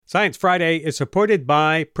Science Friday is supported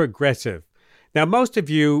by Progressive. Now, most of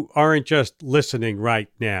you aren't just listening right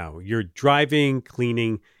now. You're driving,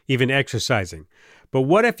 cleaning, even exercising. But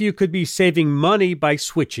what if you could be saving money by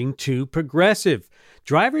switching to Progressive?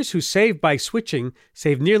 Drivers who save by switching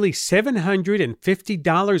save nearly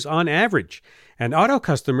 $750 on average. And auto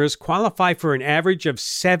customers qualify for an average of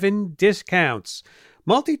 7 discounts.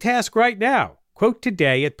 Multitask right now. Quote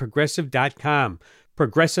today at Progressive.com.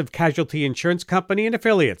 Progressive Casualty Insurance Company and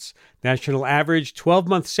Affiliates. National average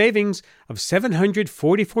 12-month savings of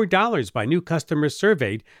 $744 by new customers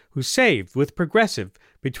surveyed who saved with Progressive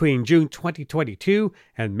between June 2022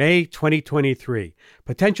 and May 2023.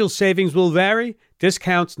 Potential savings will vary.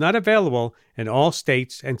 Discounts not available in all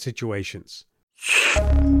states and situations.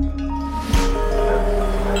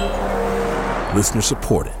 Listener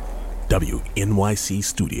supported. WNYC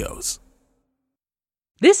Studios.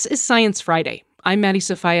 This is Science Friday. I'm Maddie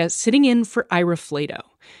Sofia, sitting in for Ira Flato.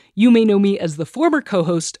 You may know me as the former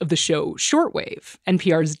co-host of the show Shortwave,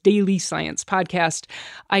 NPR's daily science podcast.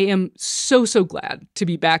 I am so glad to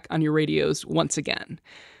be back on your radios once again.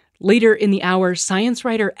 Later in the hour, science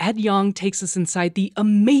writer Ed Yong takes us inside the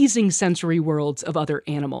amazing sensory worlds of other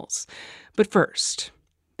animals. But first,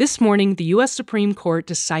 this morning, the U.S. Supreme Court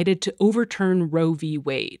decided to overturn Roe v.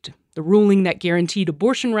 Wade, the ruling that guaranteed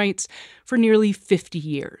abortion rights for nearly 50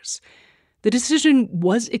 years. The decision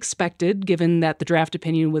was expected, given that the draft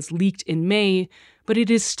opinion was leaked in May, but it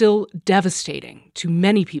is still devastating to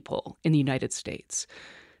many people in the United States.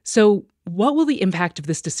 So, what will the impact of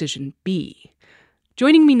this decision be?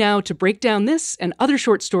 Joining me now to break down this and other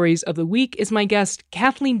short stories of the week is my guest,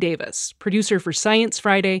 Kathleen Davis, producer for Science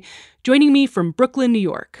Friday, joining me from Brooklyn, New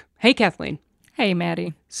York. Hey, Kathleen. Hey,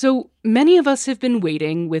 Maddie. So, many of us have been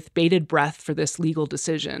waiting with bated breath for this legal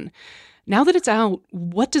decision. Now that it's out,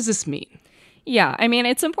 what does this mean? Yeah, I mean,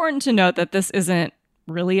 it's important to note that this isn't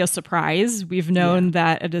really a surprise. We've known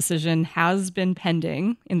that a decision has been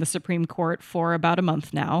pending in the Supreme Court for about a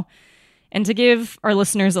month now. And to give our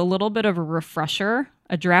listeners a little bit of a refresher,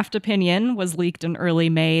 a draft opinion was leaked in early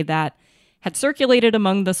May that had circulated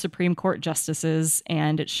among the Supreme Court justices,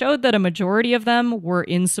 and it showed that a majority of them were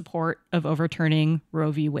in support of overturning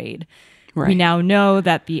Roe v. Wade. Right. We now know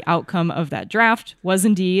that the outcome of that draft was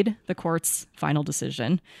indeed the court's final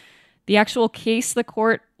decision. The actual case the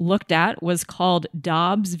court looked at was called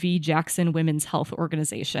Dobbs v. Jackson Women's Health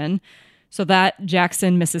Organization. So that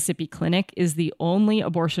Jackson, Mississippi clinic is the only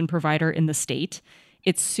abortion provider in the state.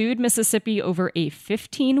 It sued Mississippi over a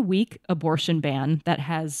 15-week abortion ban that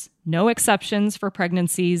has no exceptions for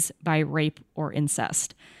pregnancies by rape or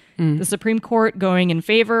incest. The Supreme Court, going in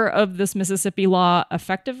favor of this Mississippi law,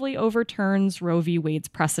 effectively overturns Roe v. Wade's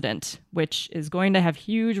precedent, which is going to have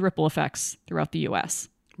huge ripple effects throughout the U.S.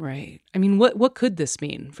 Right. I mean, what could this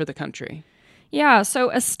mean for the country? Yeah,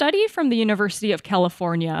 so a study from the University of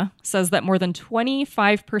California says that more than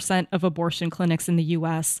 25% of abortion clinics in the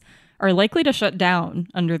U.S. are likely to shut down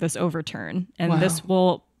under this overturn. And This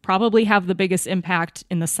will probably have the biggest impact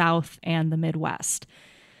in the South and the Midwest.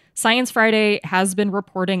 Science Friday has been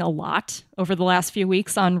reporting a lot over the last few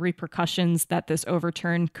weeks on repercussions that this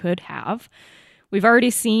overturn could have. We've already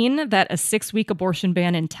seen that a 6-week abortion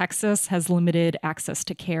ban in Texas has limited access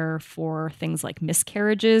to care for things like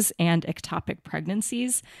miscarriages and ectopic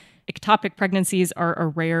pregnancies. Ectopic pregnancies are a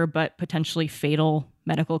rare but potentially fatal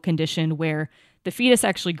medical condition where the fetus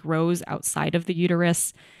actually grows outside of the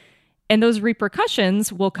uterus. And those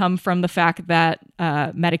repercussions will come from the fact that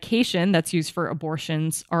medication that's used for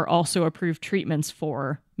abortions are also approved treatments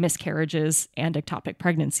for miscarriages and ectopic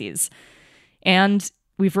pregnancies. And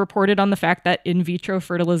we've reported on the fact that in vitro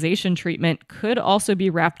fertilization treatment could also be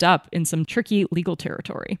wrapped up in some tricky legal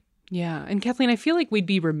territory. Yeah. And Kathleen, I feel like we'd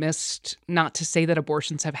be remiss not to say that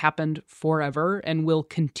abortions have happened forever and will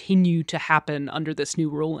continue to happen under this new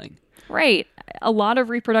ruling. Right. A lot of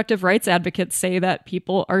reproductive rights advocates say that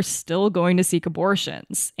people are still going to seek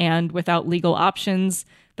abortions. And without legal options,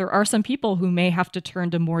 there are some people who may have to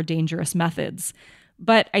turn to more dangerous methods.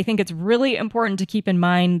 But I think it's really important to keep in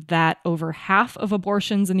mind that over half of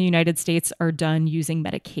abortions in the United States are done using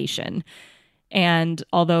medication. And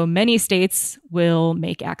although many states will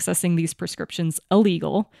make accessing these prescriptions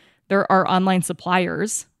illegal, there are online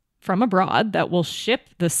suppliers from abroad that will ship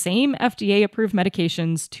the same FDA-approved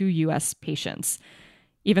medications to U.S. patients,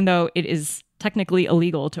 even though it is technically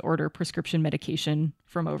illegal to order prescription medication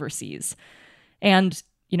from overseas. And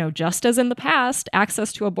just as in the past,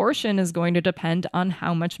 access to abortion is going to depend on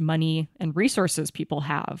how much money and resources people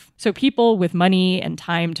have. So people with money and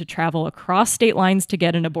time to travel across state lines to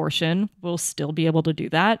get an abortion will still be able to do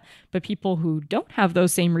that, but people who don't have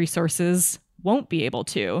those same resources won't be able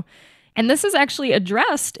to. And this is actually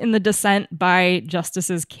addressed in the dissent by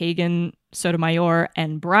Justices Kagan, Sotomayor,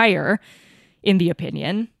 and Breyer in the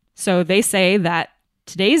opinion. So they say that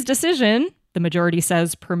today's decision, the majority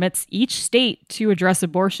says, permits each state to address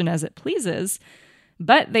abortion as it pleases.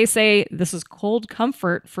 But they say this is cold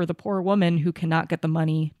comfort for the poor woman who cannot get the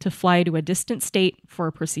money to fly to a distant state for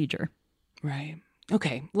a procedure. Right.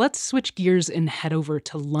 Okay, let's switch gears and head over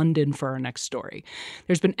to London for our next story.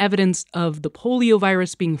 There's been evidence of the polio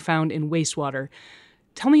virus being found in wastewater.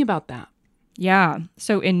 Tell me about that. Yeah.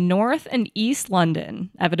 So in North and East London,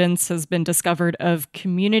 evidence has been discovered of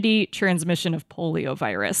community transmission of polio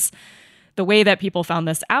virus. The way that people found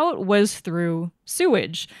this out was through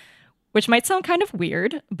sewage, which might sound kind of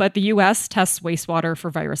weird, but the U.S. tests wastewater for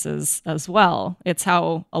viruses as well. It's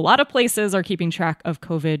how a lot of places are keeping track of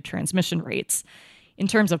COVID transmission rates. In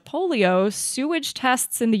terms of polio, sewage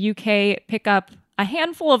tests in the UK pick up a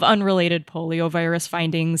handful of unrelated polio virus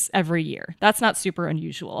findings every year. That's not super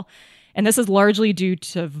unusual. And this is largely due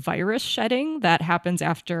to virus shedding that happens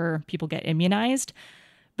after people get immunized.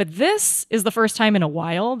 But this is the first time in a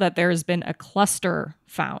while that there's been a cluster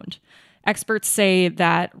found. Experts say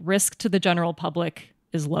that risk to the general public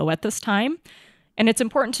is low at this time. And it's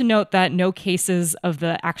important to note that no cases of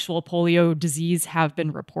the actual polio disease have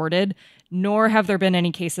been reported, nor have there been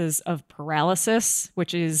any cases of paralysis,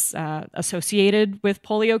 which is associated with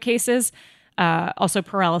polio cases. Also,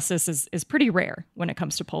 paralysis is pretty rare when it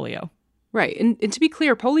comes to polio. Right. And to be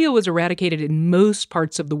clear, polio was eradicated in most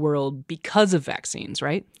parts of the world because of vaccines,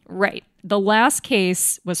 right? Right. The last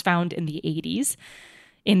case was found in the 80s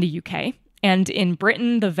in the UK. And in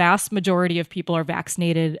Britain, the vast majority of people are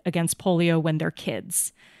vaccinated against polio when they're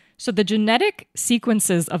kids. So the genetic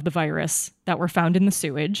sequences of the virus that were found in the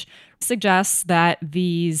sewage suggests that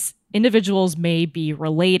these individuals may be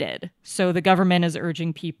related. So the government is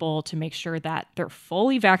urging people to make sure that they're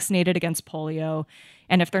fully vaccinated against polio.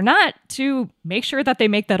 And if they're not, to make sure that they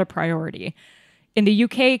make that a priority. In the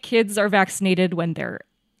UK, kids are vaccinated when they're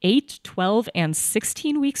 8, 12, and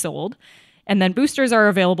 16 weeks old. And then boosters are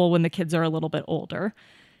available when the kids are a little bit older.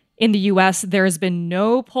 In the US, there has been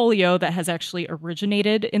no polio that has actually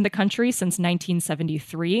originated in the country since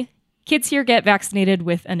 1973. Kids here get vaccinated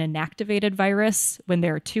with an inactivated virus when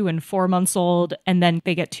they're 2 and 4 months old, and then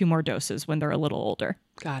they get 2 more doses when they're a little older.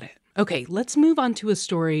 Got it. Okay, let's move on to a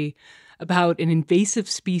story about an invasive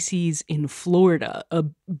species in Florida, a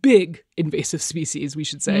big invasive species, we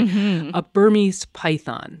should say, a Burmese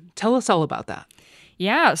python. Tell us all about that.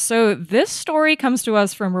 Yeah, so this story comes to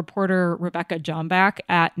us from reporter Rebecca Jombach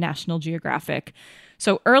at National Geographic.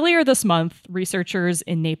 So earlier this month, researchers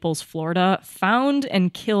in Naples, Florida, found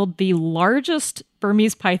and killed the largest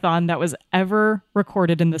Burmese python that was ever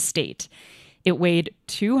recorded in the state. It weighed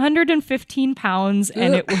 215 pounds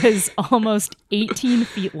and it was almost 18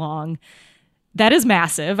 feet long. That is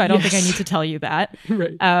massive. I don't think I need to tell you that.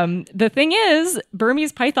 Right. The thing is,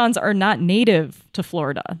 Burmese pythons are not native to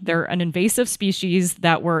Florida. They're an invasive species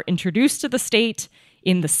that were introduced to the state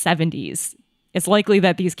in the 70s. It's likely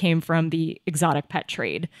that these came from the exotic pet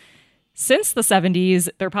trade. Since the 70s,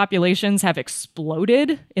 their populations have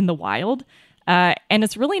exploded in the wild. And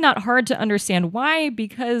it's really not hard to understand why,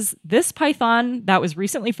 because this python that was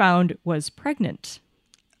recently found was pregnant.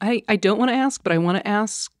 I don't want to ask, but I want to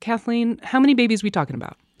ask, Kathleen, how many babies are we talking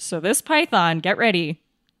about? So this python, get ready,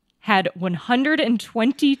 had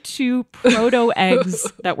 122 proto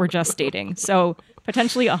eggs that were gestating. So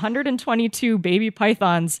potentially 122 baby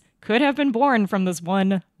pythons could have been born from this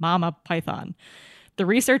one mama python. The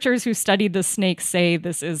researchers who studied the snake say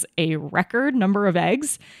this is a record number of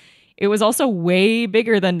eggs. It was also way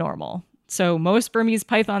bigger than normal. So most Burmese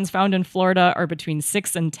pythons found in Florida are between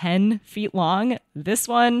 6 and 10 feet long. This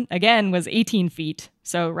one, again, was 18 feet.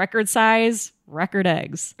 So record size, record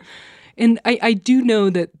eggs. And I do know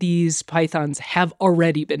that these pythons have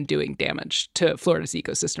already been doing damage to Florida's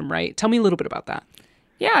ecosystem, right? Tell me a little bit about that.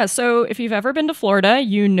 Yeah, so if you've ever been to Florida,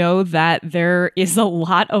 you know that there is a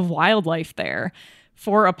lot of wildlife there.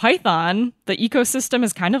 For a python, the ecosystem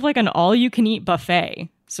is kind of like an all-you-can-eat buffet.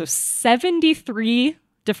 So 73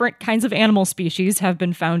 different kinds of animal species have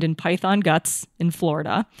been found in python guts in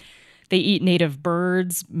Florida. They eat native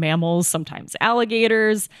birds, mammals, sometimes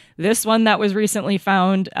alligators. This one that was recently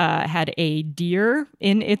found had a deer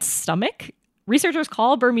in its stomach. Researchers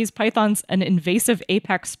call Burmese pythons an invasive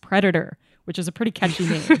apex predator, which is a pretty catchy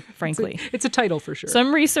name, frankly. It's a title for sure.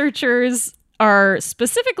 Some researchers are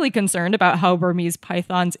specifically concerned about how Burmese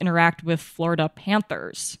pythons interact with Florida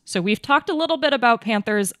panthers. So we've talked a little bit about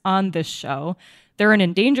panthers on this show. They're an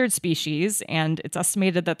endangered species, and it's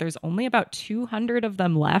estimated that there's only about 200 of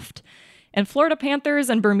them left. And Florida panthers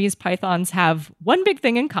and Burmese pythons have one big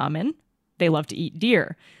thing in common. They love to eat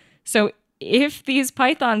deer. So if these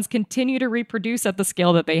pythons continue to reproduce at the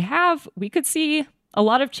scale that they have, we could see a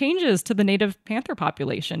lot of changes to the native panther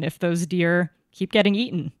population if those deer keep getting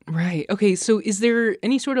eaten. Right. Okay, so is there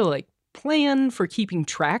any sort of plan for keeping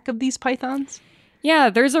track of these pythons? Yeah,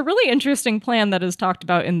 there's a really interesting plan that is talked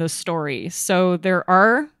about in this story. So there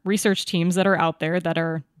are research teams that are out there that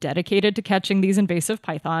are dedicated to catching these invasive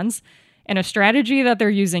pythons. And a strategy that they're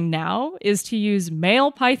using now is to use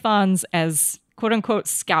male pythons as quote unquote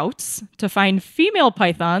scouts to find female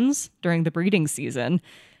pythons during the breeding season.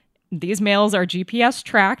 These males are GPS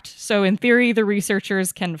tracked. So in theory, the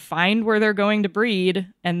researchers can find where they're going to breed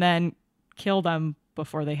and then kill them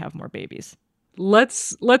before they have more babies.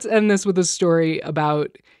 Let's end this with a story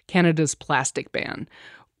about Canada's plastic ban.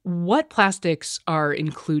 What plastics are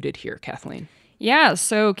included here, Kathleen? Yeah,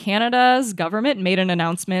 so Canada's government made an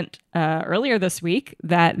announcement earlier this week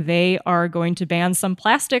that they are going to ban some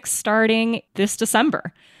plastics starting this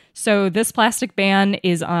December. So this plastic ban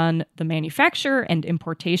is on the manufacture and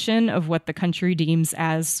importation of what the country deems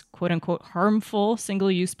as quote-unquote harmful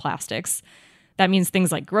single-use plastics. That means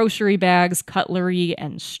things like grocery bags, cutlery,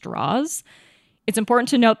 and straws. It's important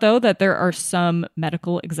to note, though, that there are some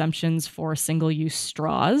medical exemptions for single-use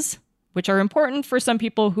straws, which are important for some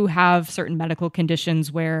people who have certain medical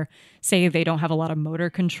conditions where, say, they don't have a lot of motor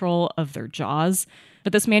control of their jaws.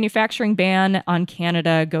 But this manufacturing ban on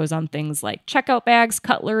Canada goes on things like checkout bags,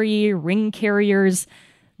 cutlery, ring carriers.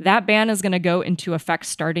 That ban is going to go into effect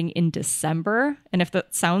starting in December. And if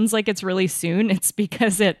that sounds like it's really soon, it's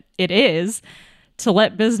because it is. To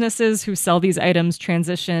let businesses who sell these items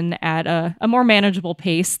transition at a more manageable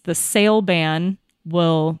pace, the sale ban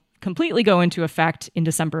will completely go into effect in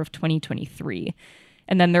December of 2023.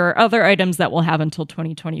 And then there are other items that will have until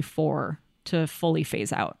 2024 to fully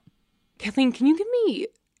phase out. Kathleen, can you give me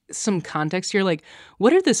some context here?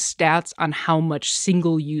 What are the stats on how much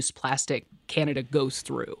single-use plastic Canada goes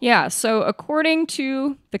through? Yeah, so according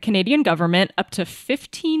to the Canadian government, up to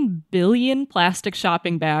 15 billion plastic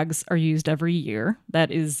shopping bags are used every year.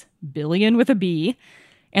 That is billion with a B.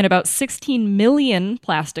 And about 16 million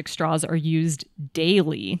plastic straws are used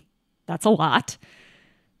daily. That's a lot.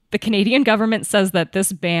 The Canadian government says that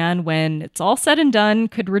this ban, when it's all said and done,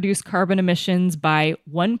 could reduce carbon emissions by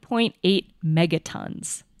 1.8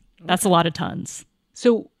 megatons. That's a lot of tons.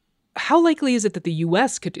 So how likely is it that the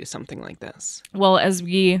U.S. could do something like this? Well, as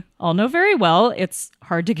we all know very well, it's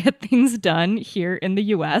hard to get things done here in the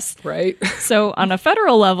U.S. Right. So on a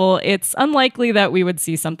federal level, it's unlikely that we would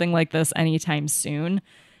see something like this anytime soon.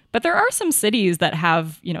 But there are some cities that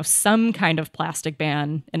have, some kind of plastic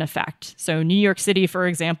ban in effect. So New York City, for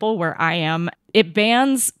example, where I am, it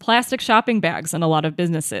bans plastic shopping bags in a lot of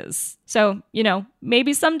businesses. So,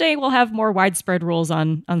 maybe someday we'll have more widespread rules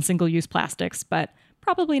on single-use plastics, but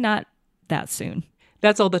probably not that soon.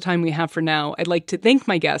 That's all the time we have for now. I'd like to thank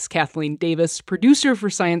my guest, Kathleen Davis, producer for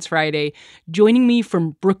Science Friday, joining me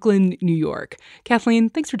from Brooklyn, New York. Kathleen,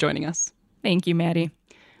 thanks for joining us. Thank you, Maddie.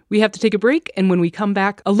 We have to take a break, and when we come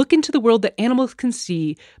back, a look into the world that animals can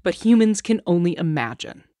see, but humans can only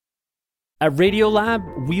imagine. At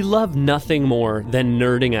Radiolab, we love nothing more than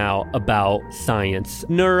nerding out about science,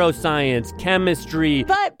 neuroscience, chemistry.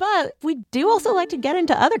 But we do also like to get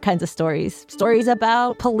into other kinds of stories. Stories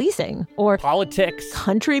about policing or Politics,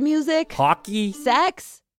 country music, hockey,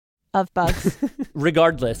 sex. Of bugs.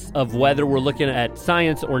 Regardless of whether we're looking at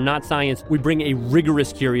science or not science, we bring a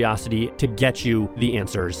rigorous curiosity to get you the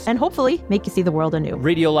answers. And hopefully make you see the world anew.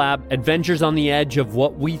 Radiolab, adventures on the edge of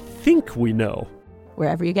what we think we know.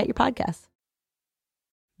 Wherever you get your podcasts.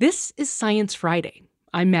 This is Science Friday.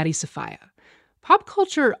 I'm Maddie Sophia. Pop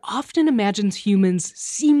culture often imagines humans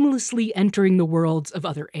seamlessly entering the worlds of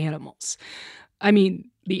other animals. I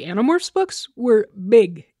mean, the Animorphs books were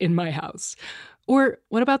big in my house. Or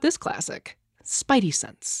what about this classic, Spidey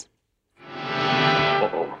Sense?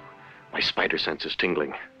 Uh-oh. My spider sense is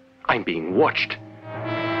tingling. I'm being watched.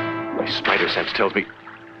 My spider sense tells me...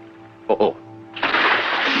 Uh-oh.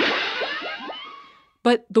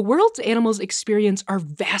 But the world's animals experience are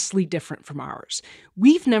vastly different from ours.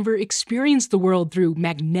 We've never experienced the world through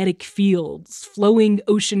magnetic fields, flowing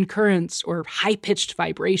ocean currents, or high-pitched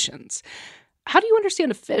vibrations. How do you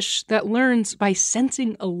understand a fish that learns by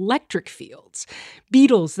sensing electric fields?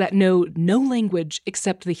 Beetles that know no language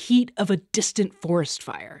except the heat of a distant forest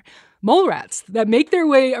fire? Mole rats that make their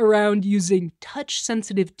way around using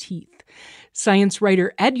touch-sensitive teeth? Science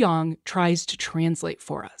writer Ed Yong tries to translate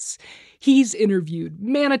for us. He's interviewed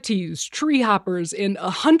manatees, tree hoppers, and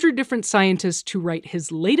 100 different scientists to write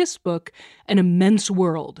his latest book, An Immense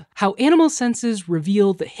World: How Animal Senses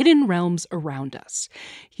Reveal the Hidden Realms Around Us.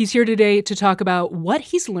 He's here today to talk about what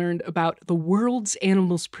he's learned about the worlds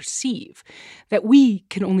animals perceive that we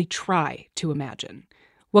can only try to imagine.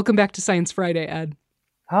 Welcome back to Science Friday, Ed.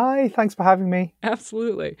 Hi, thanks for having me.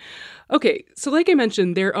 Absolutely. Okay, so like I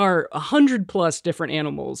mentioned, there are 100+ different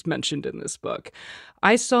animals mentioned in this book.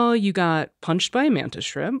 I saw you got punched by a mantis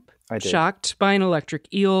shrimp, shocked by an electric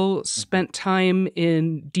eel, spent time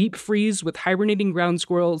in deep freeze with hibernating ground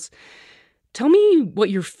squirrels. Tell me what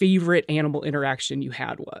your favorite animal interaction you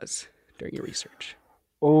had was during your research.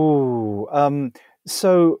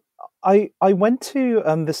 So I went to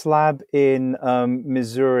this lab in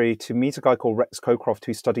Missouri to meet a guy called Rex Cocroft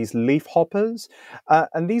who studies leafhoppers.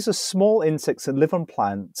 And these are small insects that live on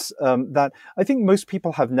plants that I think most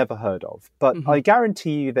people have never heard of. But I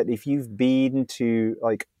guarantee you that if you've been to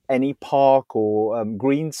like any park or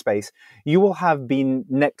green space, you will have been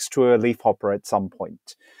next to a leafhopper at some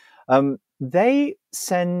point. They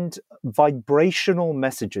send vibrational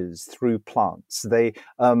messages through plants. They,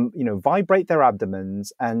 vibrate their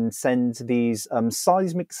abdomens and send these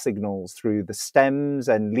seismic signals through the stems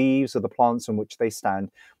and leaves of the plants on which they stand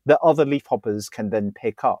that other leafhoppers can then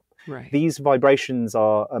pick up. Right. These vibrations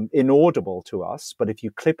are inaudible to us, but if you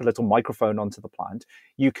clip a little microphone onto the plant,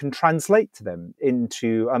 you can translate them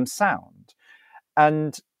into sound.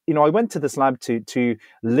 And I went to this lab to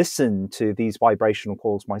listen to these vibrational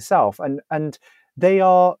calls myself, and they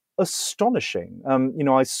are astonishing.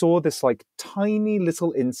 I saw this like tiny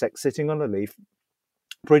little insect sitting on a leaf,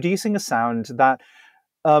 producing a sound that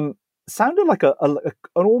sounded like an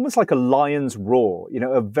almost like a lion's roar.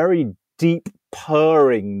 A very deep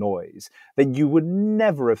purring noise that you would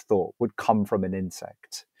never have thought would come from an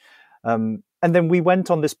insect. And then we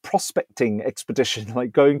went on this prospecting expedition,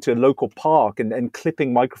 like going to a local park and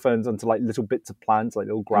clipping microphones onto like little bits of plants, like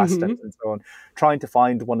little grass stems and so on, trying to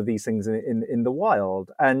find one of these things in the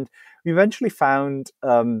wild. And we eventually found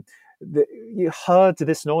you heard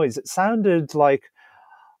this noise. It sounded like,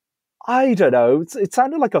 I don't know, it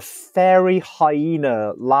sounded like a fairy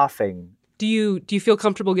hyena laughing. Do you feel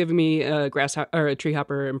comfortable giving me a or a tree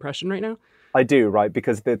hopper impression right now? I do, right?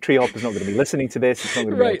 Because the tree hopper's not going to be listening to this. It's not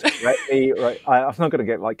going to be able to correct me, right? I'm not going to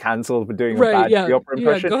get like cancelled for doing a bad tree hopper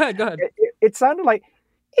impression. Yeah, go ahead. It sounded like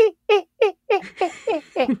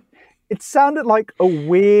it sounded like a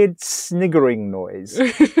weird sniggering noise.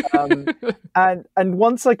 And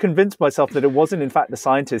once I convinced myself that it wasn't in fact the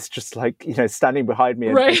scientist just like standing behind me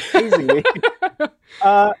and praising me,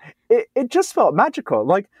 it just felt magical.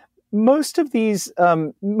 Like most of these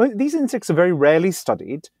insects are very rarely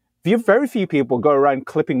studied. Very few people go around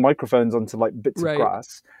clipping microphones onto like bits of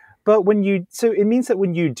grass. But so it means that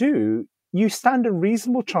when you do, you stand a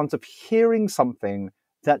reasonable chance of hearing something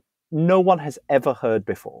that no one has ever heard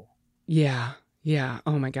before. Yeah.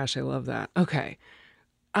 Oh my gosh, I love that. Okay.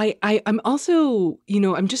 I'm also,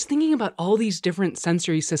 I'm just thinking about all these different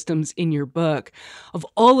sensory systems in your book of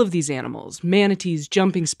all of these animals, manatees,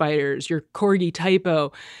 jumping spiders, your corgi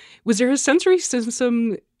typo. Was there a sensory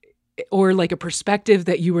system or like a perspective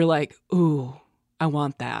that you were like, ooh, I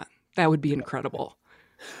want that. That would be incredible.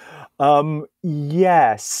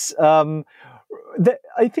 Yes. I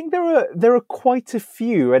think there are quite a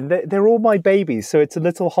few, and they're all my babies, so it's a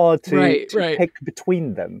little hard to pick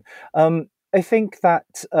between them. I think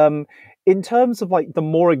that in terms of like the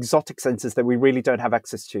more exotic senses that we really don't have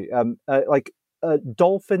access to,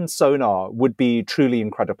 dolphin sonar would be truly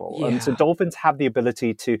incredible. Yeah. So dolphins have the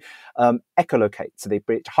ability to echolocate. So they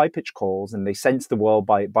create high-pitched calls and they sense the world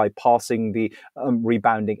by passing the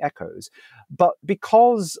rebounding echoes. But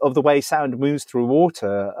because of the way sound moves through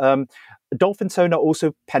water, dolphin sonar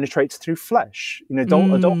also penetrates through flesh. A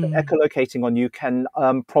dolphin echolocating on you can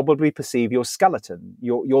probably perceive your skeleton,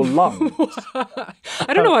 your lungs.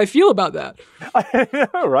 I don't know how I feel about that. I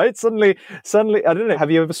know, right? Suddenly, I don't know. Have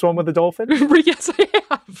you ever swum with a dolphin? Yes, I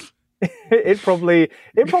have. It probably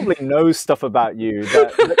knows stuff about you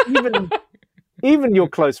that even your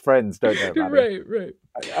close friends don't know about. Right.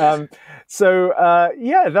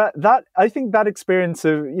 That I think that experience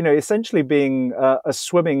of essentially being a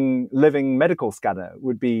swimming living medical scanner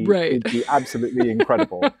would be absolutely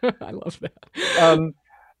incredible. I love that.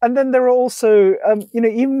 And then there are also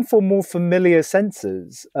even for more familiar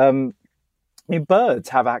senses. birds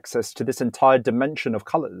have access to this entire dimension of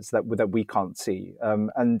colors that we can't see.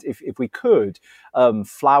 And if we could,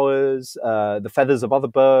 flowers, the feathers of other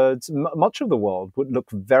birds, much of the world would look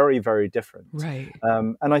very, very different. Right.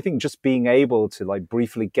 And I think just being able to like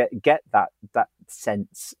briefly get that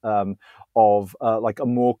sense of like a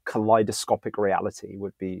more kaleidoscopic reality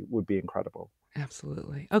would be incredible.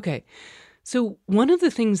 Absolutely. Okay. So, one of the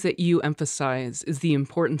things that you emphasize is the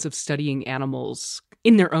importance of studying animals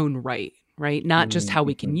in their own right? Not just how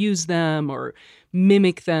we can use them or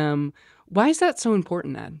mimic them. Why is that so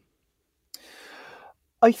important, Ed?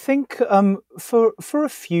 I think for a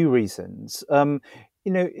few reasons.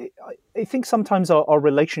 I think sometimes our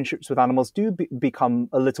relationships with animals do become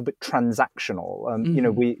a little bit transactional.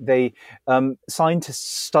 Scientists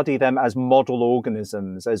study them as model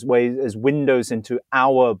organisms, as windows into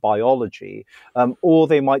our biology, or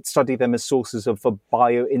they might study them as sources for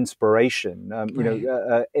bio inspiration.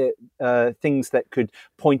 Things that could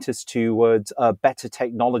point us towards better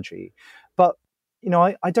technology, but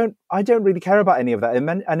I don't really care about any of that.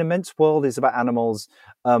 An Immense World is about animals,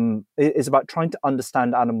 is about trying to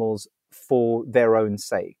understand animals for their own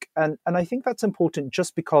sake. And I think that's important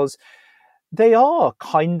just because they are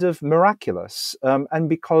kind of miraculous, and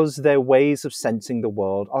because their ways of sensing the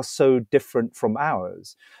world are so different from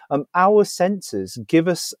ours. Our senses give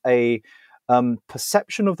us a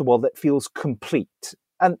perception of the world that feels complete.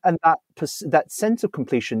 And that sense of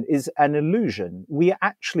completion is an illusion. We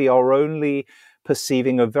actually are only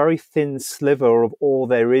perceiving a very thin sliver of all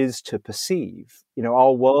there is to perceive.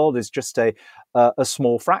 Our world is just a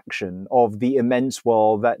small fraction of the immense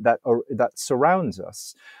world that surrounds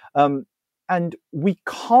us, and we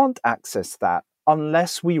can't access that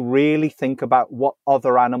unless we really think about what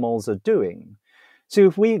other animals are doing. So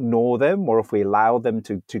if we ignore them or if we allow them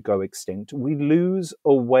to go extinct, we lose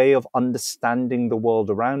a way of understanding the world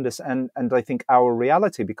around us. And I think our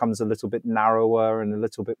reality becomes a little bit narrower and a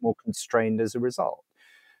little bit more constrained as a result.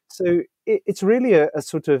 So it's really a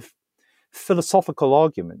sort of philosophical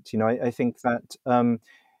argument. I think that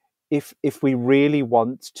if we really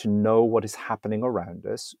want to know what is happening around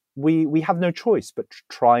us, we have no choice but to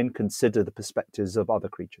try and consider the perspectives of other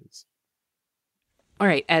creatures. All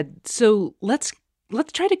right, Ed. So let's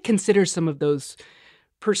try to consider some of those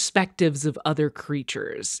perspectives of other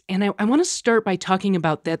creatures. And I want to start by talking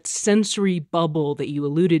about that sensory bubble that you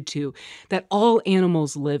alluded to that all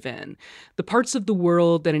animals live in, the parts of the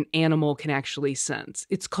world that an animal can actually sense.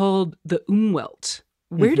 It's called the Umwelt.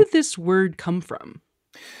 Where did this word come from?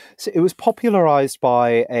 So it was popularized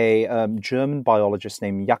by a German biologist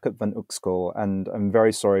named Jakob von Uexküll, and I'm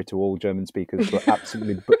very sorry to all German speakers for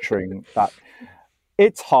absolutely butchering that.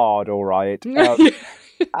 It's hard, all right.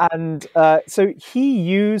 So he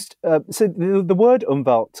used, the word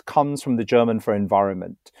Umwelt comes from the German for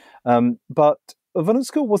environment, but von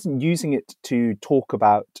Uexküll wasn't using it to talk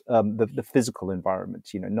about the physical environment,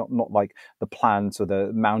 not like the plants or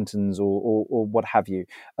the mountains or what have you.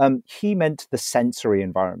 He meant the sensory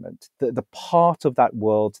environment, the part of that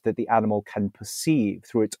world that the animal can perceive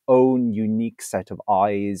through its own unique set of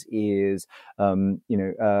eyes, ears,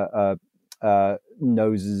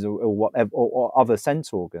 noses or whatever, or other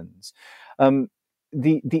sense organs.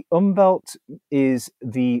 The Umwelt is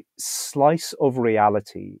the slice of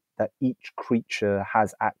reality that each creature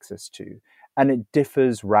has access to, and it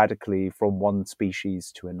differs radically from one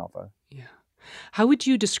species to another. Yeah. How would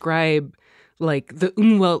you describe like the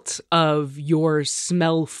Umwelt of your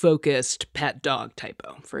smell-focused pet dog,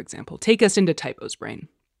 Typo, for example? Take us into Typo's brain.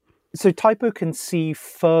 So Typo can see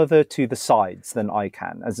further to the sides than I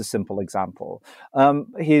can, as a simple example.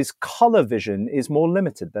 His color vision is more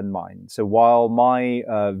limited than mine. So while my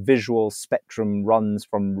visual spectrum runs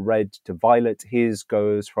from red to violet, his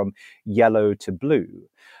goes from yellow to blue.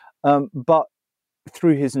 But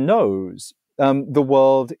through his nose, the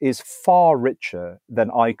world is far richer than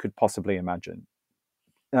I could possibly imagine.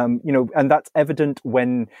 And that's evident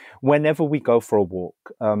whenever we go for a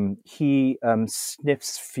walk. He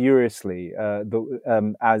sniffs furiously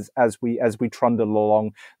as we trundle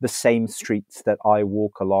along the same streets that I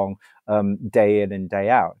walk along day in and day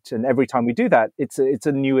out. And every time we do that, it's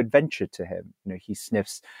a new adventure to him. He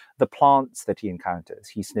sniffs the plants that he encounters.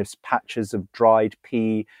 He sniffs patches of dried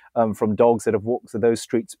pee from dogs that have walked those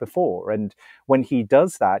streets before. And when he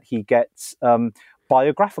does that, he gets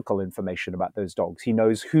biographical information about those dogs. He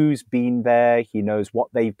knows who's been there. He knows what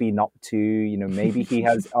they've been up to. Maybe he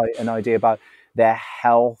has an idea about their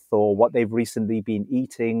health or what they've recently been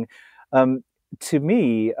eating. To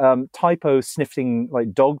me, Typo sniffing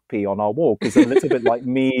like dog pee on our walk is a little bit like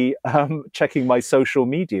me checking my social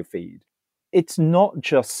media feed. it's not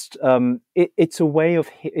just it's a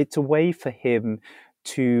way for him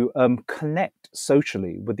to connect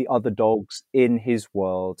socially with the other dogs in his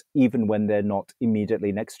world, even when they're not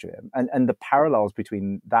immediately next to him. And the parallels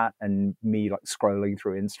between that and me like scrolling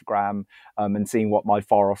through Instagram and seeing what my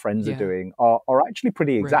far off friends are doing are actually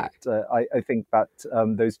pretty exact. I think that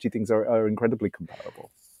those two things are incredibly comparable.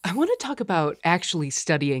 I want to talk about actually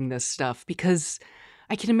studying this stuff because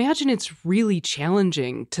I can imagine it's really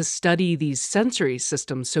challenging to study these sensory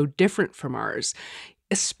systems so different from ours,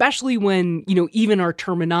 especially when, even our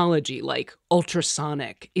terminology like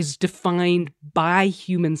ultrasonic is defined by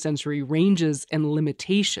human sensory ranges and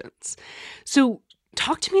limitations. So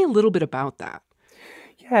talk to me a little bit about that.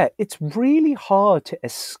 Yeah, it's really hard to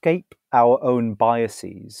escape our own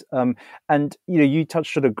biases. And you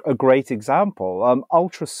touched on a great example.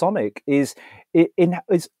 Ultrasonic is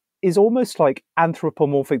almost like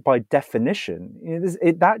anthropomorphic by definition.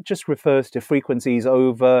 That just refers to frequencies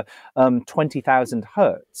over 20,000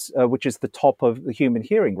 hertz, which is the top of the human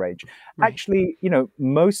hearing range. Right. Actually,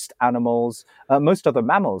 most animals, most other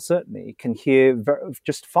mammals certainly, can hear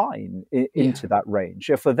just fine into that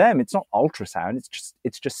range. For them, it's not ultrasound;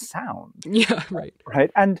 it's just sound. Yeah, right.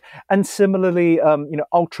 Right, and similarly,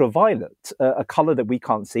 ultraviolet, a color that we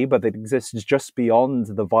can't see but that exists just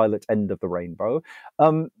beyond the violet end of the rainbow.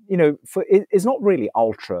 It's not really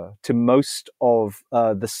ultra to most of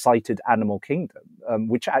the sighted animal kingdom,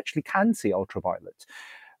 which actually can see ultraviolet.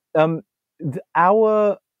 The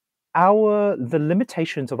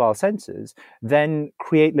limitations of our senses then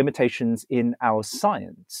create limitations in our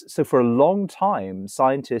science. So for a long time,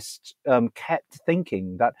 scientists kept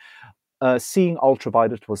thinking that seeing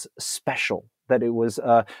ultraviolet was special, that it was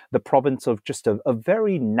the province of just a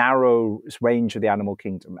very narrow range of the animal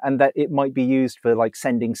kingdom, and that it might be used for like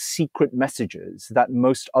sending secret messages that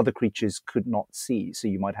most other creatures could not see. So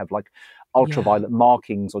you might have like ultraviolet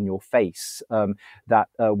markings on your face that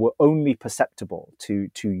were only perceptible to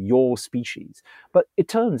your species. But it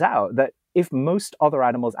turns out that if most other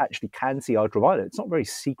animals actually can see ultraviolet, it's not very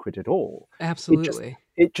secret at all. Absolutely.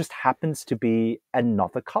 It just happens to be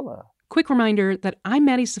another color. Quick reminder that I'm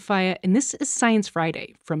Maddie Sofia, and this is Science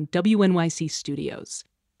Friday from WNYC Studios.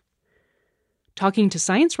 Talking to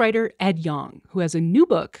science writer Ed Yong, who has a new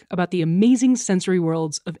book about the amazing sensory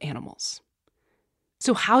worlds of animals.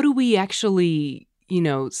 So how do we actually,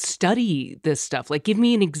 study this stuff? Like, give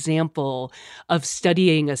me an example of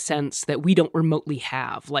studying a sense that we don't remotely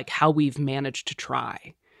have, like how we've managed to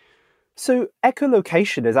try. So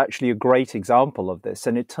echolocation is actually a great example of this,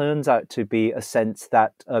 and it turns out to be a sense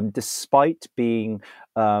that, despite being,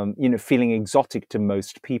 feeling exotic to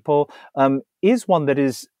most people, is one that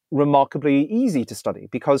is remarkably easy to study.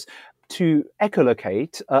 Because to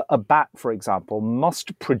echolocate, a bat, for example,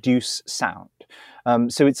 must produce sound.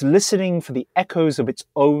 So it's listening for the echoes of its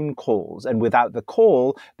own calls, and without the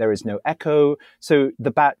call, there is no echo. So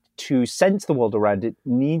the bat, to sense the world around it,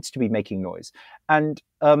 needs to be making noise. And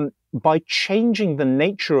by changing the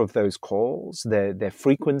nature of those calls, their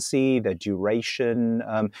frequency, their duration,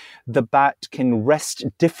 the bat can wrest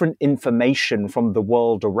different information from the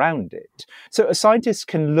world around it. So a scientist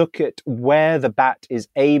can look at where the bat is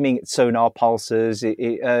aiming its sonar pulses.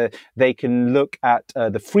 They can look at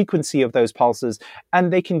the frequency of those pulses,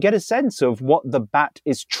 and they can get a sense of what the bat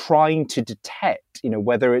is trying to detect,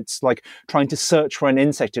 whether it's like trying to search for an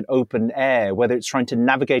insect in open air, whether it's trying to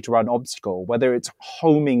navigate around an obstacle, whether it's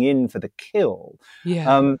homing in for the kill.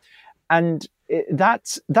 Yeah. And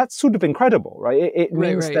that's sort of incredible, right? It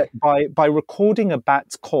means that by recording a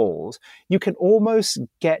bat's calls, you can almost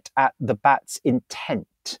get at the bat's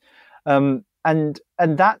intent. And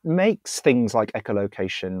that makes things like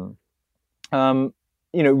echolocation,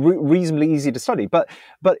 reasonably easy to study. But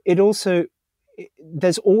it also,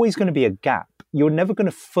 there's always going to be a gap. You're never going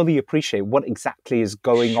to fully appreciate what exactly is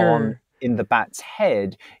going on in the bat's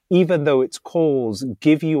head, even though its calls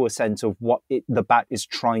give you a sense of what the bat is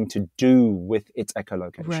trying to do with its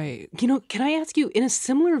echolocation. Right. Can I ask you, in a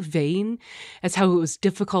similar vein as how it was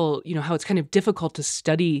difficult, how it's kind of difficult to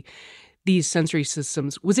study these sensory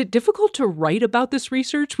systems, was it difficult to write about this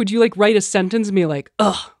research? Would you write a sentence and be like,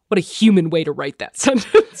 ugh, what a human way to write that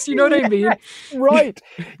sentence? You know what I mean? Right.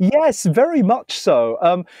 Yes, very much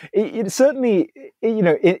so. It certainly,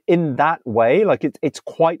 in that way, it's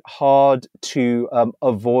quite hard to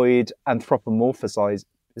avoid anthropomorphize.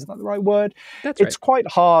 Isn't that the right word? That's right. It's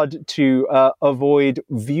quite hard to avoid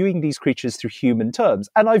viewing these creatures through human terms.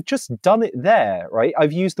 And I've just done it there, right?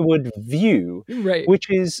 I've used the word view, right, which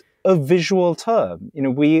is a visual term.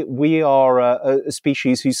 We are a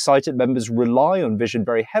species whose sighted members rely on vision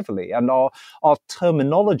very heavily, and our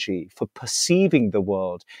terminology for perceiving the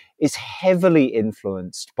world is heavily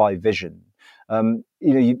influenced by vision.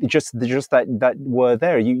 Just that word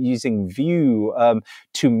there, using view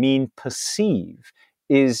to mean perceive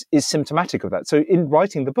is symptomatic of that. So in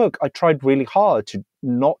writing the book, I tried really hard to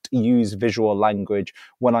not use visual language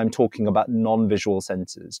when I'm talking about non-visual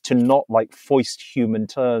senses, to not foist human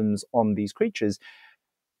terms on these creatures.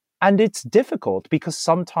 And it's difficult because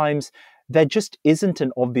sometimes there just isn't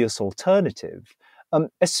an obvious alternative,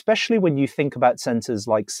 especially when you think about senses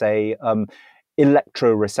like, say,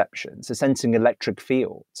 electroreception, so sensing electric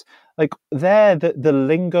fields. The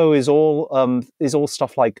lingo is all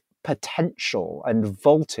stuff like potential and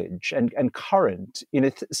voltage and current,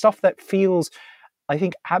 stuff that feels, I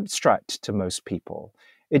think, abstract to most people.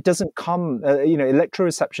 It doesn't come,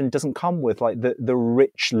 electroreception doesn't come with the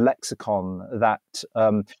rich lexicon that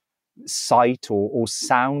sight or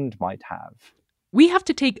sound might have. We have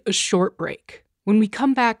to take a short break. When we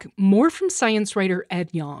come back, more from science writer Ed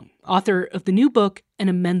Yong, author of the new book, An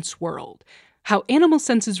Immense World: How Animal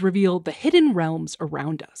Senses Reveal the Hidden Realms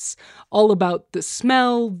Around Us, all about the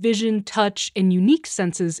smell, vision, touch, and unique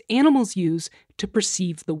senses animals use to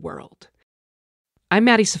perceive the world. I'm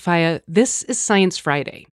Maddie Sofia. This is Science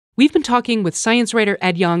Friday. We've been talking with science writer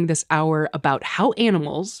Ed Yong this hour about how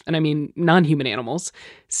animals, and I mean non-human animals,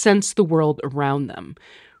 sense the world around them.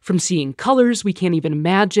 From seeing colors we can't even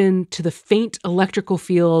imagine to the faint electrical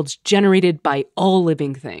fields generated by all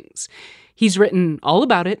living things. He's written all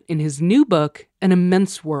about it in his new book, An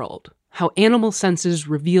Immense World: How Animal Senses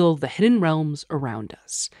Reveal the Hidden Realms Around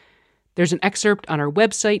Us. There's an excerpt on our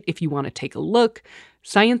website if you want to take a look,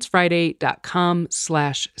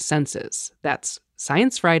 sciencefriday.com/senses. That's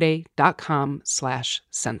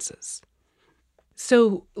sciencefriday.com/senses.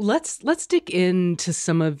 So let's dig into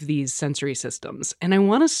some of these sensory systems. And I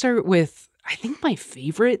want to start with, I think, my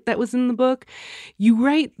favorite that was in the book. You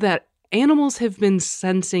write that animals have been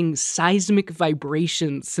sensing seismic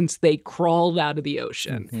vibrations since they crawled out of the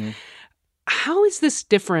ocean. Mm-hmm. How is this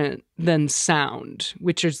different than sound,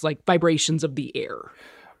 which is like vibrations of the air?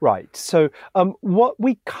 Right. So what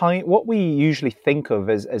we usually think of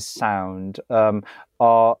as sound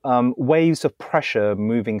are waves of pressure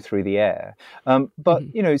moving through the air. But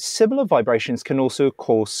similar vibrations can also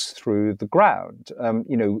course through the ground.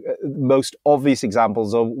 Most obvious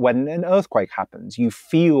examples are when an earthquake happens. You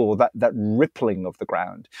feel that rippling of the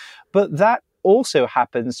ground. But that also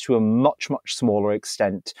happens to a much, much smaller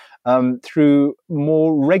extent through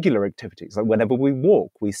more regular activities. Like whenever we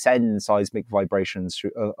walk, we send seismic vibrations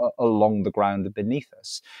along the ground beneath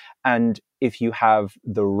us. And if you have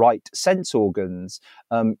the right sense organs,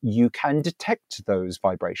 you can detect those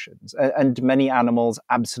vibrations. And many animals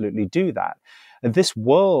absolutely do that. This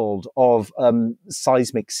world of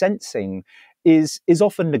seismic sensing is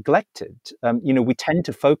often neglected. We tend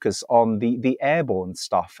to focus on the airborne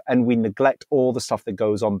stuff, and we neglect all the stuff that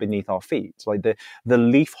goes on beneath our feet. Like the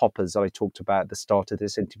leaf hoppers that I talked about at the start of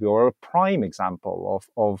this interview are a prime example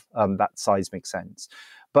of that seismic sense.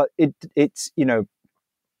 But it's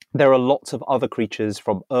there are lots of other creatures,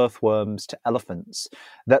 from earthworms to elephants,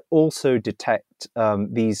 that also detect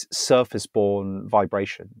these surface-borne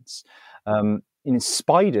vibrations.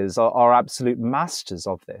 Spiders are absolute masters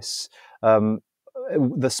of this.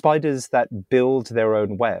 The spiders that build their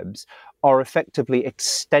own webs are effectively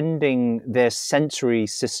extending their sensory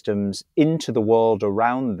systems into the world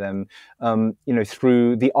around them,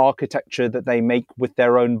 through the architecture that they make with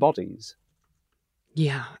their own bodies.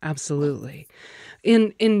 Yeah, absolutely.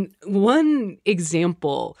 In one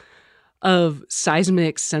example of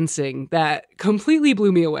seismic sensing that completely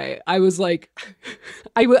blew me away, I was like,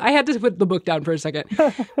 I had to put the book down for a second.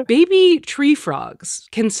 Baby tree frogs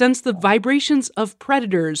can sense the vibrations of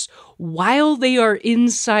predators while they are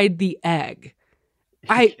inside the egg.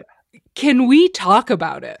 Can we talk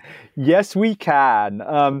about it? Yes, we can.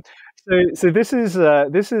 So this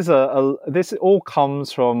all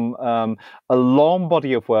comes from a long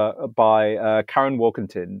body of work by Karen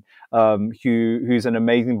Walkington, who's an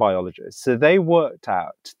amazing biologist. So they worked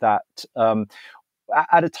out that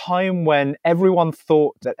at a time when everyone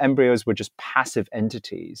thought that embryos were just passive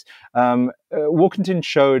entities, Walkington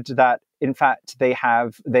showed that, in fact, they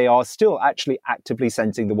are still actually actively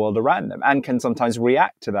sensing the world around them and can sometimes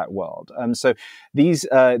react to that world. So these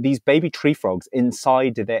baby tree frogs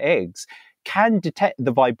inside their eggs can detect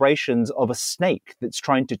the vibrations of a snake that's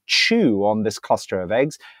trying to chew on this cluster of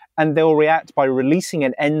eggs, and they'll react by releasing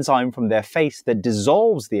an enzyme from their face that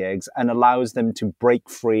dissolves the eggs and allows them to break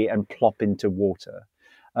free and plop into water.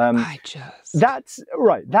 That's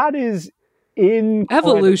right. That is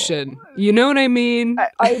incredible. Evolution. You know what I mean?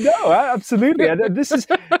 I know, absolutely. And this is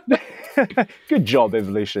good job,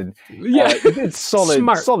 evolution. Yeah, it's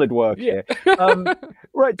solid work here.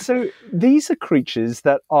 Right. So these are creatures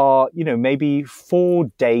that are, maybe 4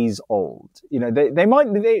 days old.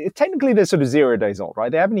 Technically they're sort of 0 days old,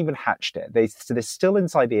 right? They haven't even hatched yet. They're still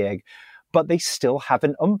inside the egg, but they still have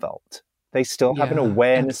an umwelt. They still have an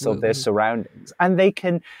awareness of their surroundings, and they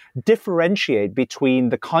can differentiate between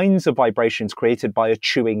the kinds of vibrations created by a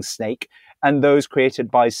chewing snake and those created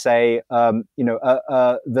by, say,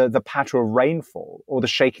 the patter of rainfall or the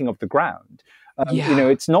shaking of the ground.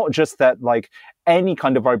 It's not just that like any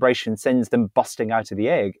kind of vibration sends them busting out of the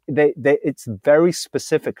egg. It's very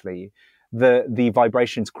specifically the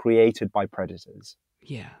vibrations created by predators.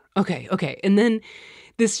 Yeah. Okay. And then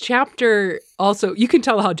this chapter also, you can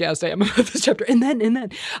tell how jazzed I am about this chapter. And then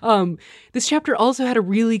this chapter also had a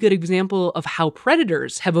really good example of how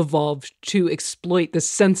predators have evolved to exploit the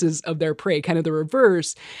senses of their prey, kind of the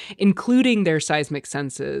reverse, including their seismic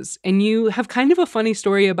senses. And you have kind of a funny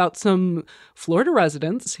story about some Florida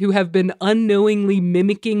residents who have been unknowingly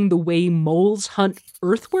mimicking the way moles hunt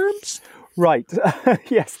earthworms. Right.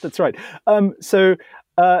 Yes, that's right. So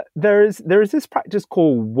there is this practice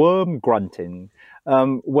called worm grunting,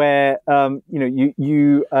 where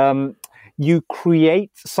you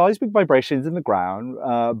create seismic vibrations in the ground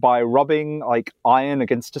by rubbing like iron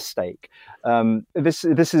against a stake. This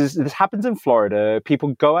happens in Florida.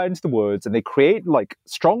 People go out into the woods and they create like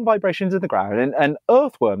strong vibrations in the ground, and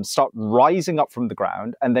earthworms start rising up from the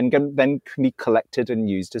ground and then can be collected and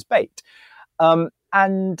used as bait.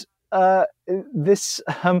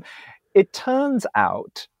 It turns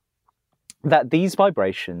out that these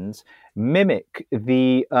vibrations mimic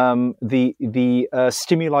the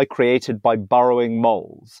stimuli created by burrowing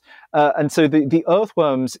moles, and so the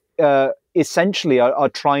earthworms essentially are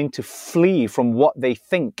trying to flee from what they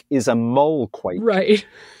think is a mole quake. Right.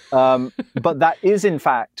 But that is, in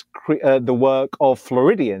fact, the work of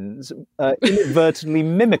Floridians inadvertently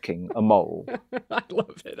mimicking a mole. I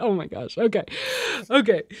love it. Oh my gosh. Okay.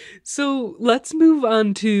 So let's move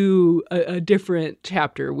on to a different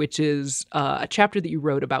chapter, which is a chapter that you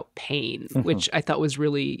wrote about pain, which I thought was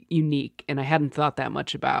really unique and I hadn't thought that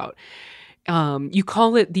much about. You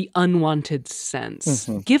call it the unwanted sense.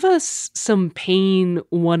 Give us some pain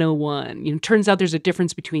 101. Turns out there's a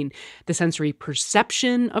difference between the sensory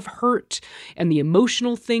perception of hurt and the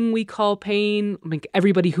emotional thing we call pain. Like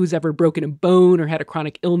everybody who's ever broken a bone or had a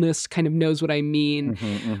chronic illness kind of knows what I mean.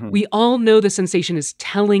 We all know the sensation is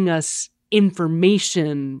telling us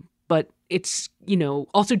information, but it's,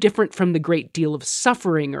 also different from the great deal of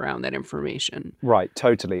suffering around that information. Right,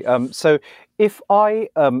 totally. So if I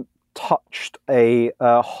touched a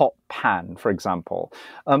hot pan, for example,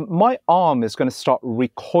 my arm is going to start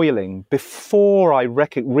recoiling before I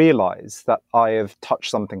realize that I have touched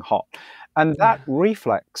something hot. And that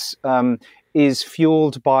reflex is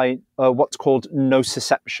fueled by what's called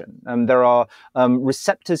nociception. There are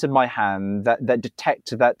receptors in my hand that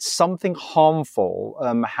detect that something harmful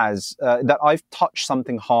that I've touched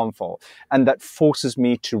something harmful, and that forces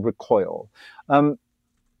me to recoil.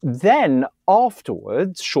 Then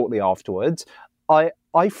shortly afterwards,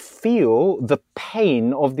 I feel the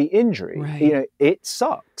pain of the injury. Right. It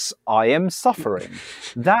sucks. I am suffering.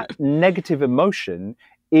 That negative emotion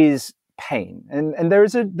is pain, and there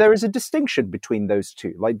is a distinction between those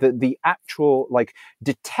two, like the actual like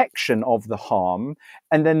detection of the harm,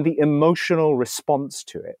 and then the emotional response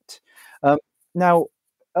to it. Now.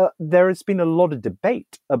 There has been a lot of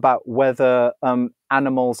debate about whether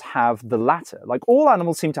animals have the latter. Like all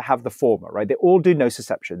animals seem to have the former, right? They all do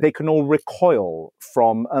nociception. They can all recoil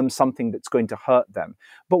from something that's going to hurt them.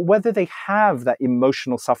 But whether they have that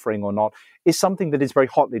emotional suffering or not is something that is very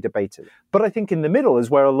hotly debated. But I think in the middle is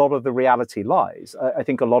where a lot of the reality lies. I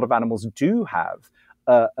think a lot of animals do have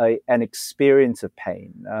an experience of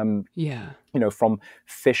pain. From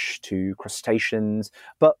fish to crustaceans,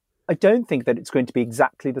 but I don't think that it's going to be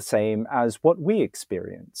exactly the same as what we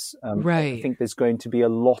experience. Right. I think there's going to be a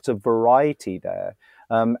lot of variety there.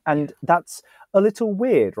 And that's a little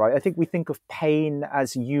weird, right? I think we think of pain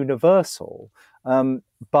as universal,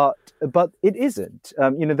 but it isn't.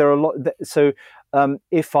 There are a lot. So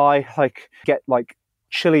if I get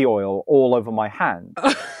chili oil all over my hand,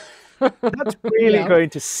 that's really going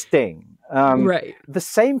to sting. Right. The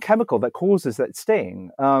same chemical that causes that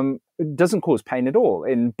sting doesn't cause pain at all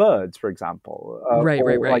in birds, for example, right.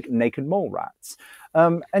 like naked mole rats.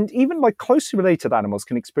 And even like closely related animals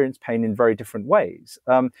can experience pain in very different ways.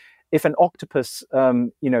 if an octopus,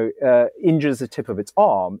 injures the tip of its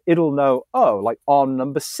arm, it'll know, oh, like arm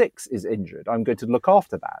number 6 is injured. I'm going to look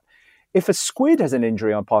after that. If a squid has an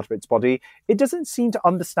injury on part of its body, it doesn't seem to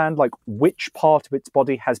understand like which part of its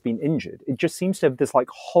body has been injured. It just seems to have this like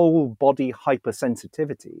whole body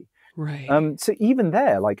hypersensitivity. Right. So even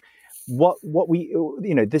there, like what we,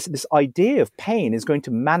 this idea of pain is going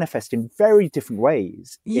to manifest in very different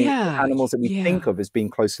ways in animals that we think of as being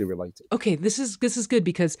closely related. Okay, this is good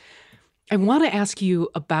because I want to ask you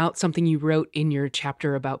about something you wrote in your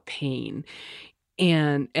chapter about pain,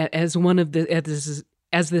 and as one of the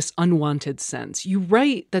as this unwanted sense. You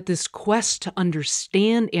write that this quest to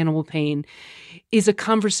understand animal pain is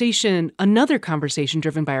another conversation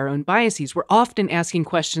driven by our own biases. We're often asking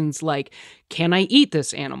questions like, can I eat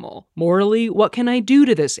this animal? Morally, what can I do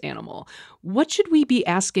to this animal? What should we be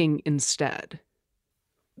asking instead?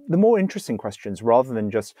 The more interesting questions, rather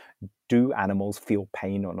than just do animals feel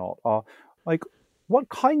pain or not, are like, what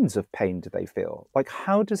kinds of pain do they feel? Like,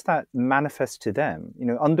 how does that manifest to them?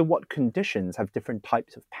 Under what conditions have different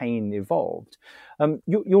types of pain evolved?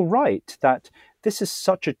 You're right that this is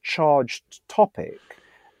such a charged topic.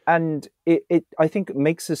 And it, I think,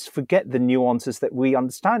 makes us forget the nuances that we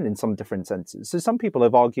understand in some different senses. So some people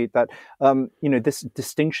have argued that, this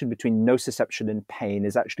distinction between nociception and pain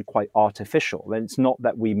is actually quite artificial. And it's not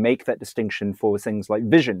that we make that distinction for things like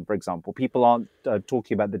vision, for example. People aren't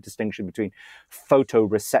talking about the distinction between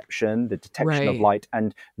photoreception, the detection of light,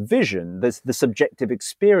 and vision. There's the subjective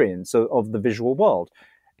experience of the visual world.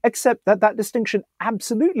 Except that distinction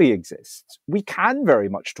absolutely exists. We can very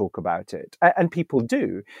much talk about it, and people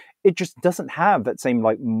do. It just doesn't have that same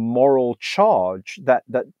like moral charge that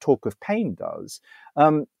talk of pain does.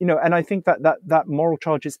 And I think that moral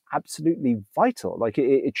charge is absolutely vital. Like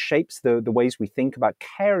it shapes the ways we think about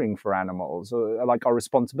caring for animals, or like our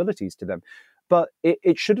responsibilities to them. But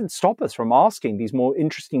it shouldn't stop us from asking these more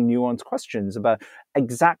interesting, nuanced questions about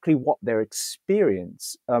exactly what their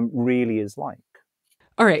experience really is like.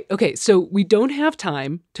 All right. Okay. So we don't have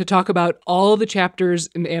time to talk about all the chapters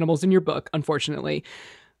and animals in your book, unfortunately.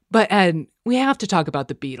 But Ed, we have to talk about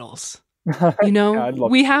the beetles. We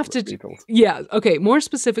have to. Beetles. Yeah. Okay. More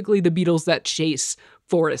specifically, the beetles that chase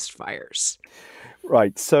forest fires.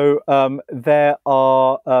 Right. So there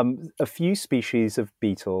are a few species of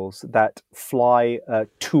beetles that fly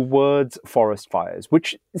towards forest fires,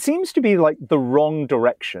 which seems to be like the wrong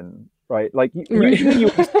direction. Right, like usually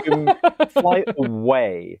you assume fly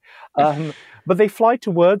away, but they fly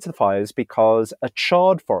towards the fires because a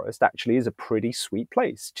charred forest actually is a pretty sweet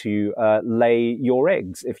place to lay your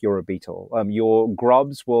eggs if you're a beetle. Your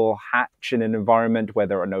grubs will hatch in an environment where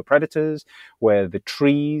there are no predators, where the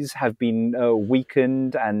trees have been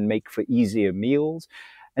weakened and make for easier meals.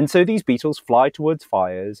 And so these beetles fly towards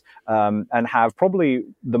fires and have probably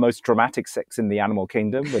the most dramatic sex in the animal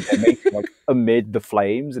kingdom, with their mates like amid the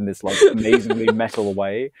flames in this like amazingly metal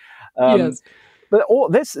way. Yes. But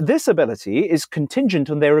this ability is contingent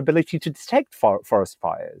on their ability to detect forest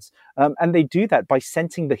fires. And they do that by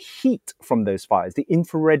sensing the heat from those fires, the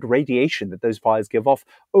infrared radiation that those fires give off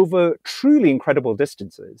over truly incredible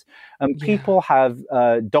distances. People have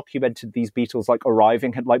documented these beetles like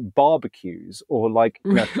arriving at like barbecues or like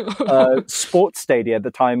sports stadia at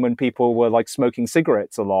the time when people were like smoking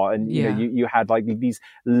cigarettes a lot. And you had like these,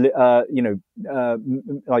 like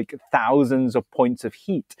thousands of points of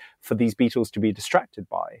heat for these beetles to be distracted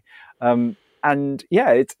by.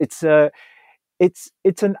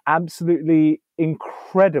 It's an absolutely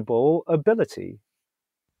incredible ability.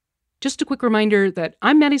 Just a quick reminder that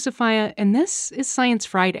I'm Maddie Sophia, and this is Science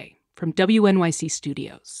Friday from WNYC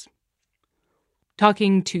Studios.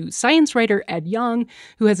 Talking to science writer Ed Yong,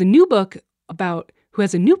 who has a new book about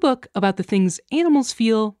the things animals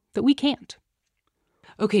feel that we can't.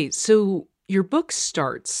 Okay, so your book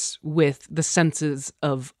starts with the senses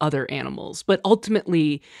of other animals, but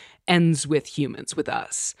ultimately ends with humans, with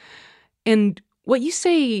us. And what you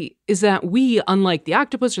say is that we, unlike the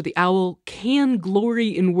octopus or the owl, can glory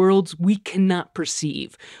in worlds we cannot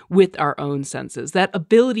perceive with our own senses. That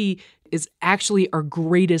ability is actually our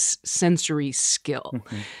greatest sensory skill.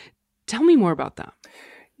 Mm-hmm. Tell me more about that.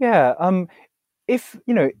 Yeah.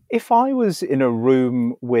 If I was in a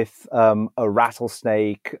room with a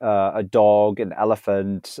rattlesnake, a dog, an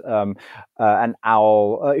elephant, an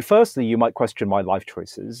owl, firstly, you might question my life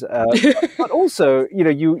choices, but also,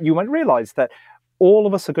 you might realize that all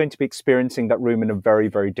of us are going to be experiencing that room in a very,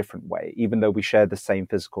 very different way, even though we share the same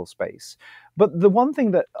physical space. But the one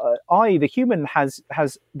thing that the human, has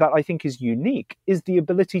that I think is unique is the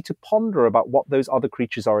ability to ponder about what those other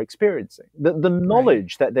creatures are experiencing. The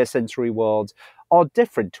knowledge that their sensory worlds are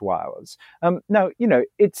different to ours. Now,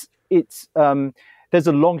 it's there's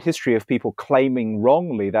a long history of people claiming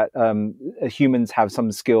wrongly that humans have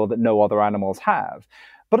some skill that no other animals have.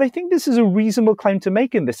 But I think this is a reasonable claim to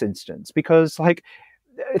make in this instance, because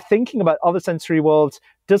thinking about other sensory worlds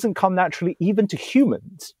doesn't come naturally even to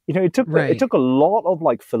humans. It took a lot of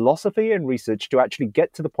philosophy and research to actually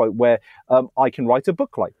get to the point where I can write a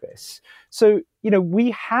book like this. So,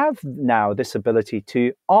 we have now this ability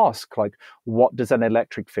to ask, what does an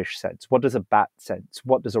electric fish sense? What does a bat sense?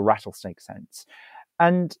 What does a rattlesnake sense?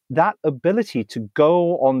 And that ability to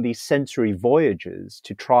go on these sensory voyages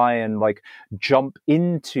to try and jump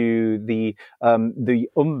into the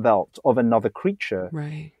umwelt of another creature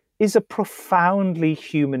is a profoundly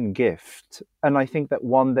human gift. And I think that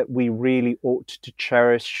one that we really ought to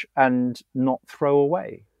cherish and not throw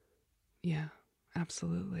away. Yeah,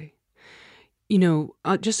 absolutely.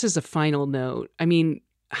 Just as a final note,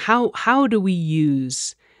 how do we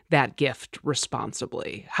use that gift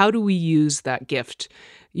responsibly? How do we use that gift,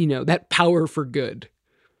 that power for good?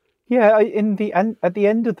 Yeah, at the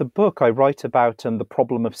end of the book, I write about the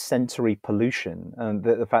problem of sensory pollution and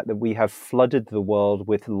the fact that we have flooded the world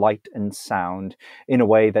with light and sound in a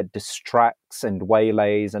way that distracts and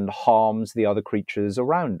waylays and harms the other creatures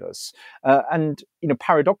around us. And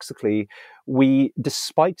paradoxically,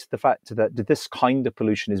 despite the fact that this kind of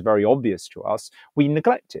pollution is very obvious to us, we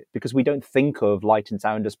neglect it because we don't think of light and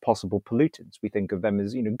sound as possible pollutants. We think of them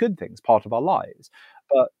as good things, part of our lives.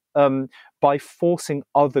 But by forcing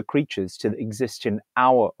other creatures to exist in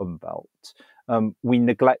our umwelt, we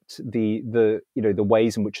neglect the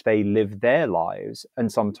ways in which they live their lives,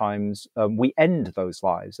 and sometimes we end those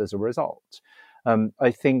lives as a result.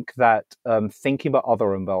 I think that thinking about other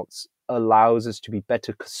umwelts allows us to be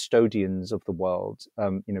better custodians of the world,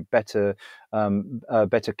 better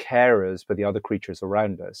carers for the other creatures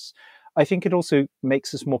around us. I think it also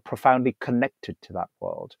makes us more profoundly connected to that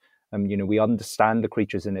world. We understand the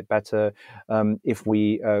creatures in it better. If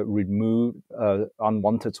we remove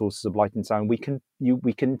unwanted sources of light and sound, we can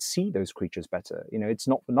see those creatures better. It's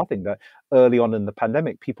not for nothing that early on in the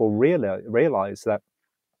pandemic, people realized that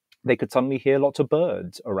they could suddenly hear lots of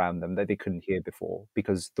birds around them that they couldn't hear before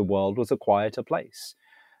because the world was a quieter place.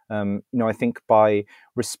 I think by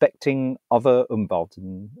respecting other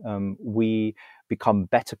umwelten, we become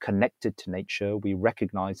better connected to nature. We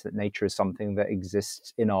recognize that nature is something that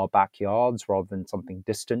exists in our backyards rather than something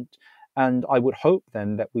distant. And I would hope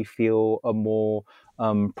then that we feel a more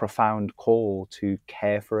profound call to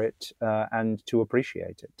care for it and to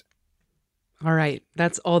appreciate it. All right,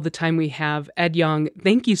 that's all the time we have. Ed Yong,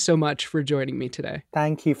 thank you so much for joining me today.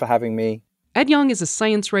 Thank you for having me. Ed Yong is a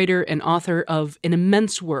science writer and author of An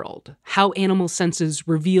Immense World: How Animal Senses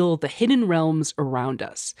Reveal the Hidden Realms Around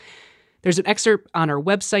Us. There's an excerpt on our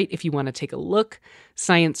website if you want to take a look,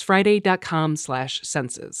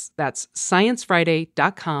 sciencefriday.com/senses. That's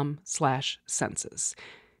sciencefriday.com/senses.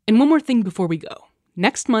 And one more thing before we go.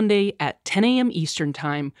 Next Monday at 10 a.m. Eastern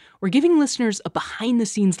Time, we're giving listeners a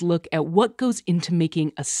behind-the-scenes look at what goes into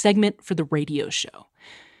making a segment for the radio show.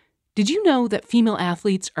 Did you know that female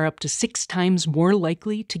athletes are up to 6 times more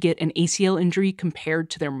likely to get an ACL injury compared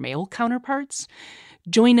to their male counterparts?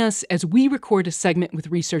 Join us as we record a segment with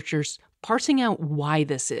researchers parsing out why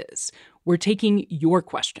this is. We're taking your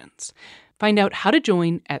questions. Find out how to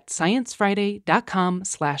join at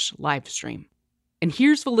sciencefriday.com/livestream. And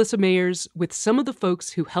here's Felissa Mayers with some of the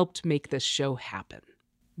folks who helped make this show happen.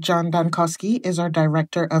 John Dankowski is our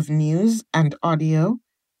Director of News and Audio.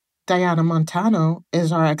 Diana Montano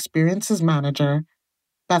is our Experiences Manager.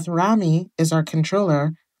 Beth Rami is our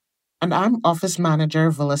Controller. And I'm Office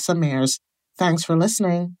Manager Felissa Mayers. Thanks for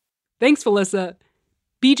listening. Thanks, Felissa.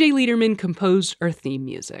 BJ Liederman composed our theme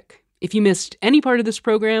music. If you missed any part of this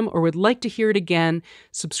program or would like to hear it again,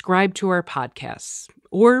 subscribe to our podcasts.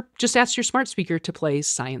 Or just ask your smart speaker to play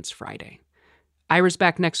Science Friday. Ira's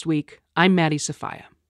back next week. I'm Maddie Sofia.